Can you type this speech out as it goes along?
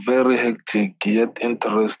Very hectic yet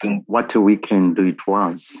interesting. What a weekend it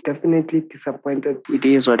was. Definitely disappointed. It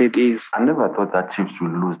is what it is. I never thought that Chiefs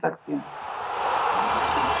would lose that game.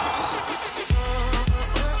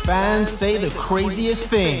 Fans say the craziest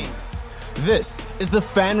things. This is the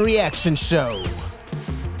Fan Reaction Show.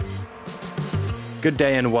 Good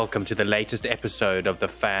day and welcome to the latest episode of the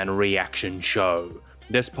Fan Reaction Show.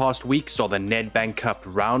 This past week saw the Nebank Cup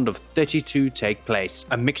round of 32 take place.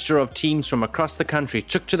 A mixture of teams from across the country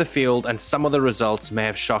took to the field, and some of the results may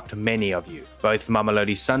have shocked many of you. Both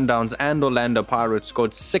Mamelodi Sundowns and Orlando Pirates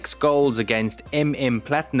scored 6 goals against MM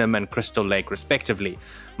Platinum and Crystal Lake respectively.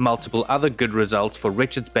 Multiple other good results for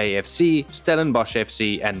Richards Bay FC, Stellenbosch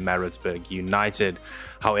FC and Maritzburg United.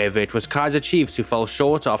 However, it was Kaizer Chiefs who fell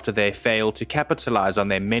short after they failed to capitalize on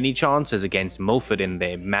their many chances against Milford in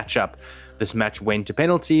their matchup. This match went to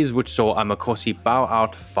penalties, which saw Amakosi bow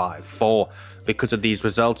out 5-4. Because of these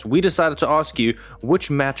results, we decided to ask you which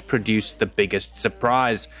match produced the biggest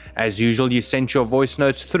surprise. As usual, you sent your voice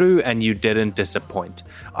notes through and you didn't disappoint.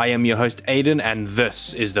 I am your host Aiden, and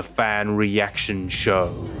this is the Fan Reaction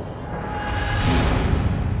Show.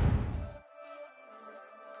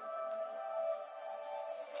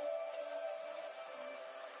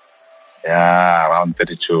 Yeah, round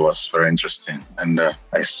 32 was very interesting. And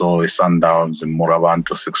I saw Sundowns in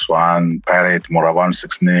Morabantu 6-1, Pirate Morabantu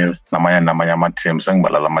 6-0. Namanya teams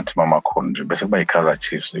ngbalala amateam amakhulu bese kuba Kaizer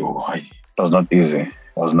Chiefs. It was not easy. It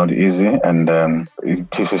was not easy, and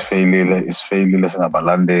Chiefs is failile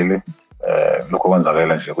singabalandeli. Lokho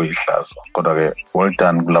kwenzakela nje kuyihlazo. Kodwa ke well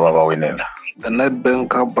done kulabo abawinela. The Nebank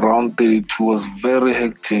Cup round 32 was very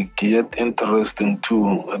hectic yet interesting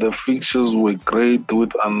too. The fixtures were great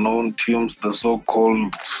with unknown teams, the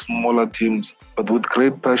so-called smaller teams, but with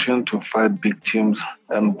great passion to fight big teams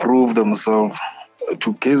and prove themselves.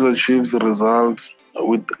 To Kaizer Chiefs, results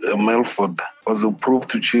with Milford was a proof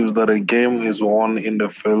to Chiefs that a game is won in the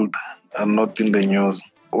field and not in the news.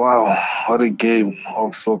 Wow, what a game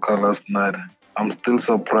of soccer last night. I'm still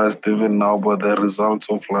surprised even now by the results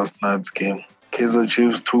of last night's game. Kaizer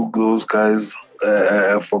Chiefs took those guys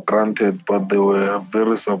for granted, but they were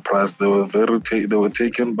very surprised. They were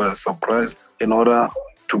taken by surprise in order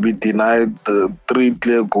to be denied the 3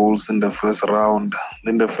 clear goals in the first round,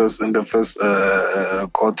 in the first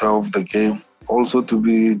quarter of the game. Also to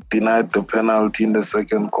be denied the penalty in the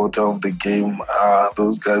second quarter of the game.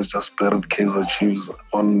 Those guys just buried Kaizer Chiefs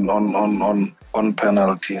on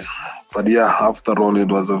penalties. But yeah, after all, it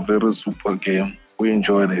was a very super game. We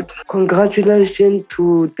enjoyed it. Congratulations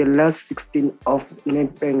to the last 16 of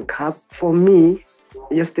Nebank Cup. For me,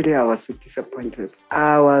 yesterday I was so disappointed.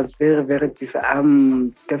 I was very, very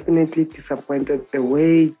I'm definitely disappointed the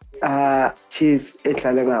way Chiefs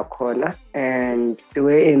edlala ngakhona and the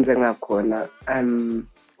way enze ngakhona.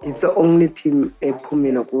 It's the only team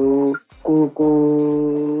ephumile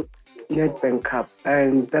ku Nebank Cup,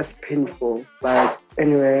 and that's painful. But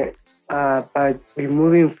anyway, but we're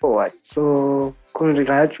moving forward. So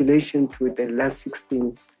congratulations to the last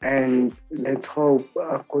 16, and let's hope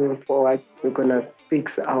going forward we're gonna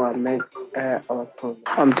fix our problem.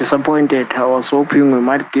 I'm disappointed. I was hoping we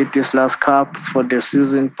might get this last cup for the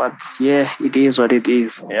season, but yeah, it is what it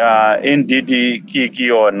is. Yeah, indeed,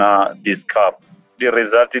 Kiki on this cup. The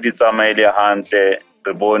result is Amalia Handle,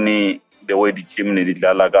 Reboni, the way the team needed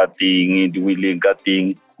Lalaga thing, the willing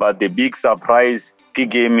thing. But the big surprise, Kiki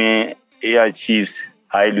gave me Air Chiefs.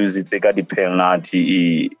 I lose it, take the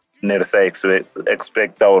penalty. Nersa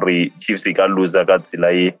expect our Chiefs can lose a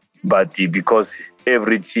but because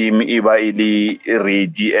every team iba ili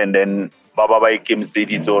ready, and then Baba came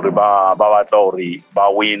city so Baba Tori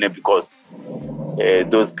win because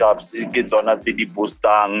those cups gets on at the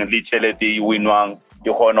booster literally win one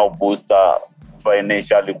you honor booster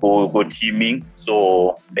financially go teaming.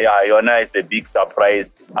 So yeah, Iona is a big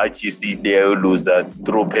surprise. Chiefs they lose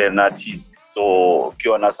through penalties. So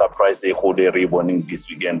Kiona surprise they hold a rebounding this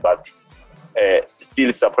weekend, but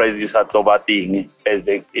still surprised this Atoba thing as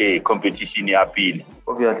a competition appeal.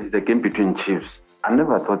 Obviously, it's a game between Chiefs. I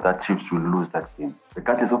never thought that Chiefs would lose that game,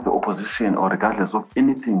 regardless of the opposition or regardless of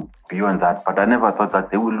anything beyond that. But I never thought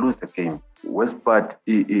that they would lose the game. Westport,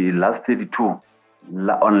 last 32.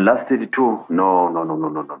 On last 32,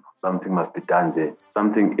 no. Something must be done there.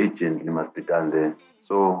 Something urgently must be done there.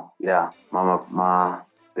 So, yeah,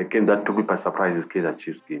 the game that took me by surprise is Kaizer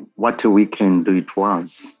Chiefs game. What a weekend it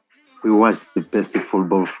was. We watched the best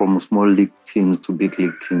football from small league teams to big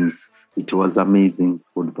league teams. It was amazing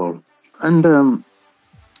football. And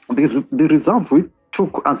the result we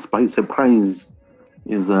took us by surprise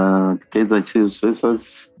is Kaizer Chiefs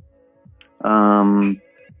versus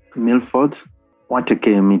Milford. What a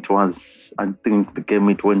game it was. I think the game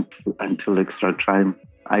it went until extra time.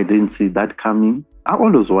 I didn't see that coming. I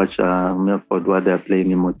always watch Milford while they're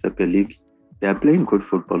playing in Motsepe League. They're playing good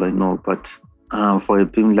football, I know, but for a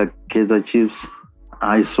team like Kaizer Chiefs,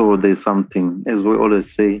 I saw there's something. As we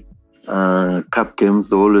always say, cup games,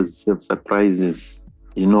 they always have surprises.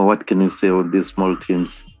 You know, what can you say of these small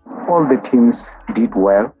teams? All the teams did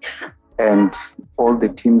well, and all the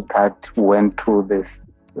teams that went through this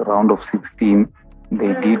round of 16,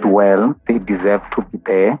 they did well. They deserve to be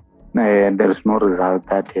there. There is no result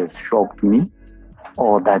that has shocked me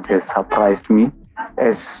or that has surprised me.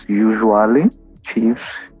 As usually, Chiefs,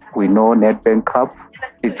 we know Nebank Cup,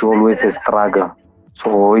 it's always a struggle.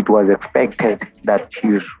 So it was expected that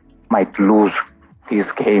Chiefs might lose this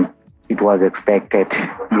game. It was expected.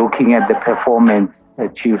 Looking at the performance, the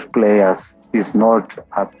Chiefs players is not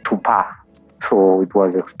up to par. So it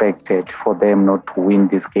was expected for them not to win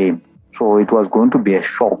this game. So it was going to be a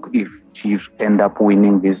shock if Chiefs end up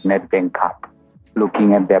winning this Nebank Cup.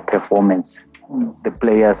 Looking at their performance, the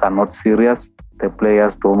players are not serious. The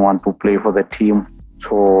players don't want to play for the team.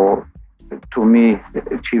 So to me,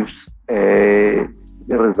 the Chiefs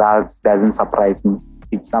results doesn't surprise me.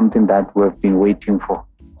 It's something that we've been waiting for.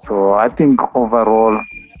 So I think overall,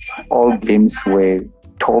 all games were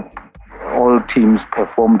top. All teams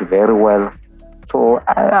performed very well. So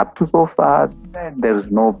up to so far,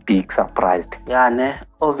 there's no big surprise. Yeah,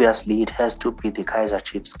 obviously it has to be the Kaizer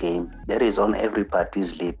Chiefs game. That is on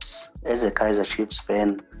everybody's lips. As a Kaizer Chiefs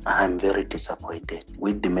fan, I'm very disappointed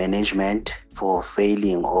with the management for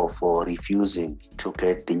failing or for refusing to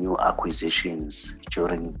get the new acquisitions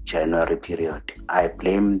during January period. I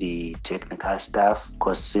blame the technical staff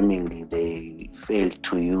because seemingly they failed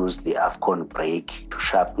to use the AFCON break to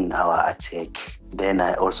sharpen our attack. Then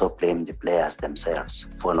I also blame the players themselves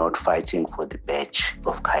for not fighting for the badge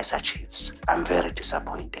of Kaizer Chiefs. I'm very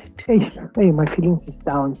disappointed. Hey, my feelings is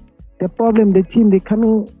down. The problem, the team, they're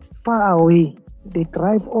coming far away. They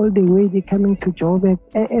drive all the way. They're coming to Joburg.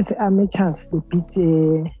 As amateurs,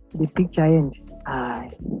 they beat Giant.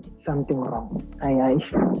 Something wrong. I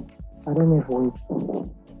don't have words.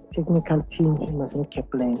 Technical team mustn't keep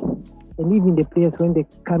playing. And even the players, when they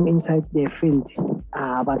come inside their field,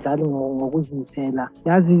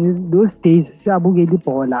 those days,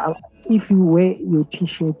 if you wear your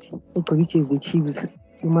t-shirt, which is the Chiefs,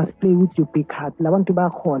 you must play with your big heart. They're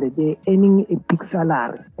earning a big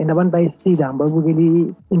salary. And I want by stadium, but we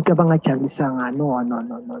really no.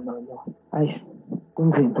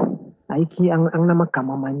 Ang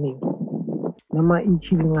namakama maning. Nama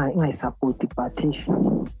ichivi ngai support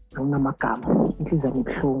partation. Ang namakama. Inhliziyo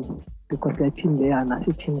ibuhlungu. Because the team there and I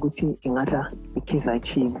see team ukuthi ingatha iKaizer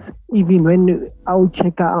Chiefs. Even when I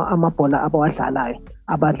check amabhola abawadlalayo,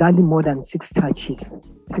 abadlali more than 6 touches.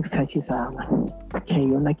 6 touches okay,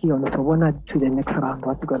 yona so bona to the next round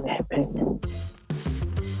what's going to happen.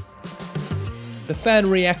 The Fan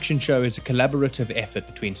Reaction Show is a collaborative effort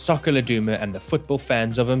between Soccer Laduma and the football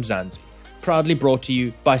fans of Mzansi, proudly brought to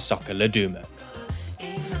you by Soccer Laduma.